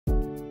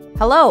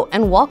Hello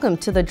and welcome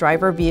to the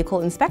Driver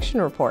Vehicle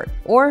Inspection Report,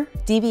 or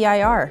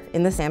DVIR,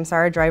 in the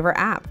Samsara Driver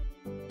App.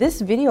 This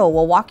video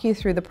will walk you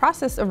through the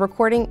process of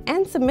recording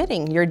and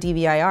submitting your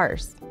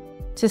DVIRs.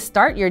 To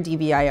start your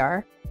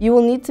DVIR, you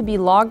will need to be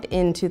logged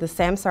into the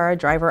Samsara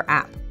Driver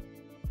App.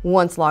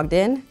 Once logged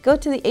in, go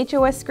to the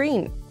HOS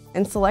screen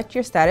and select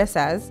your status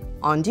as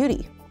On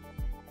Duty.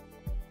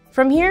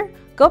 From here,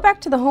 go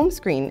back to the home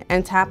screen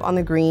and tap on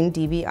the green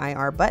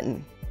DVIR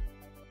button.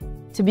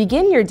 To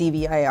begin your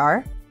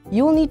DVIR,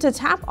 you will need to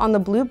tap on the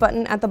blue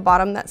button at the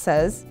bottom that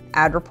says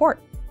Add Report.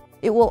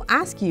 It will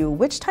ask you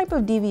which type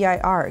of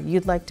DVIR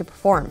you'd like to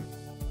perform.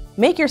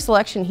 Make your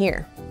selection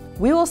here.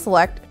 We will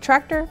select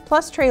Tractor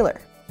plus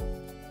Trailer.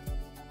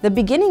 The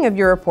beginning of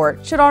your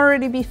report should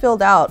already be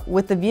filled out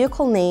with the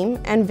vehicle name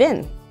and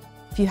VIN.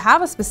 If you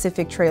have a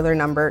specific trailer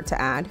number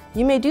to add,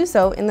 you may do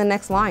so in the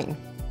next line.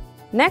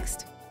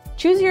 Next,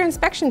 choose your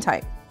inspection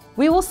type.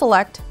 We will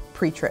select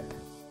Pre-Trip.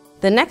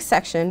 The next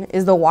section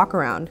is the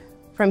walk-around.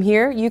 From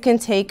here, you can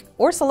take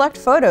or select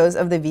photos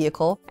of the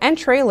vehicle and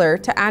trailer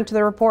to add to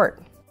the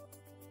report.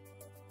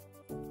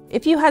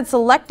 If you had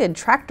selected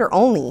tractor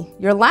only,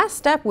 your last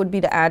step would be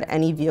to add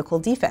any vehicle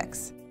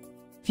defects.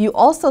 If you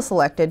also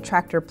selected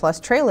tractor plus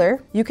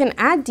trailer, you can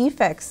add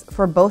defects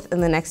for both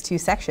in the next two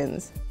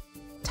sections.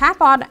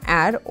 Tap on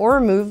Add or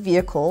Remove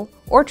Vehicle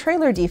or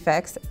Trailer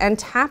Defects and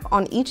tap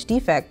on each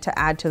defect to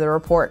add to the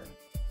report.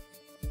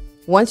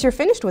 Once you're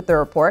finished with the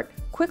report,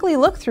 quickly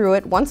look through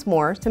it once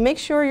more to make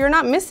sure you're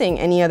not missing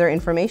any other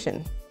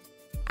information.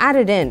 Add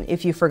it in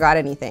if you forgot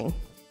anything.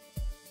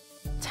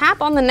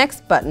 Tap on the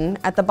Next button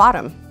at the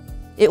bottom.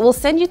 It will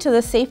send you to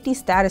the Safety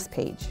Status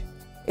page.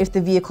 If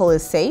the vehicle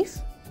is safe,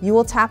 you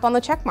will tap on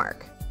the check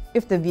mark.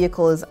 If the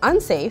vehicle is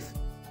unsafe,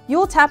 you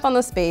will tap on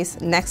the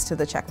space next to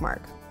the check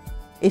mark.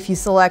 If you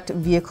select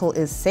Vehicle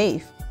is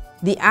Safe,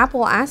 the app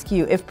will ask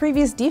you if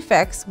previous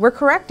defects were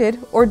corrected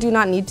or do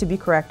not need to be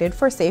corrected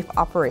for safe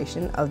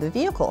operation of the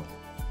vehicle.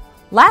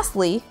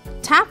 Lastly,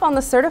 tap on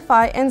the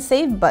Certify and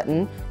Save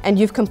button and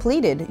you've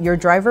completed your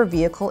driver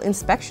vehicle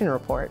inspection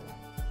report.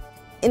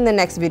 In the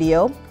next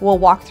video, we'll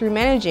walk through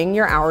managing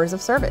your hours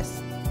of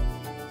service.